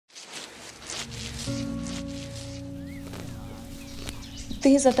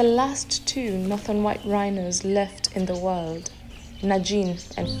These are the last two northern white rhinos left in the world, Najin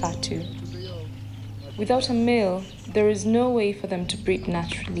and Fatu. Without a male, there is no way for them to breed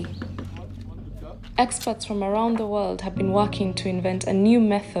naturally. Experts from around the world have been working to invent a new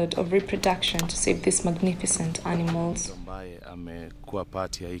method of reproduction to save these magnificent animals. Amekuwa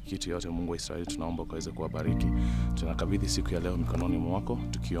part ya hii kitu yote. Mungu wa Israeli, tunaomba ukaweze kuwabariki. Tunakabidhi siku ya leo mikononi mwako,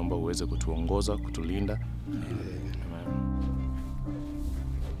 tukiomba uweze kutuongoza, kutulinda.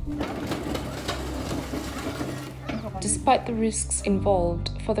 Despite the risks involved,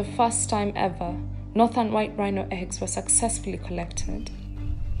 for the first time ever, northern white rhino eggs were successfully collected.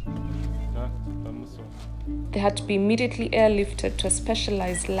 They had to be immediately airlifted to a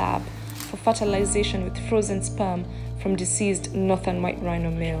specialized lab for fertilization with frozen sperm from deceased northern white rhino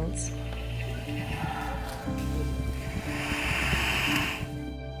males.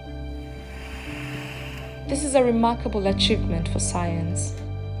 This is a remarkable achievement for science,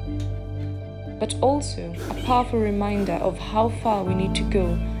 but also a powerful reminder of how far we need to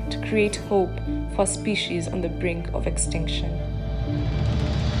go to create hope for a species on the brink of extinction.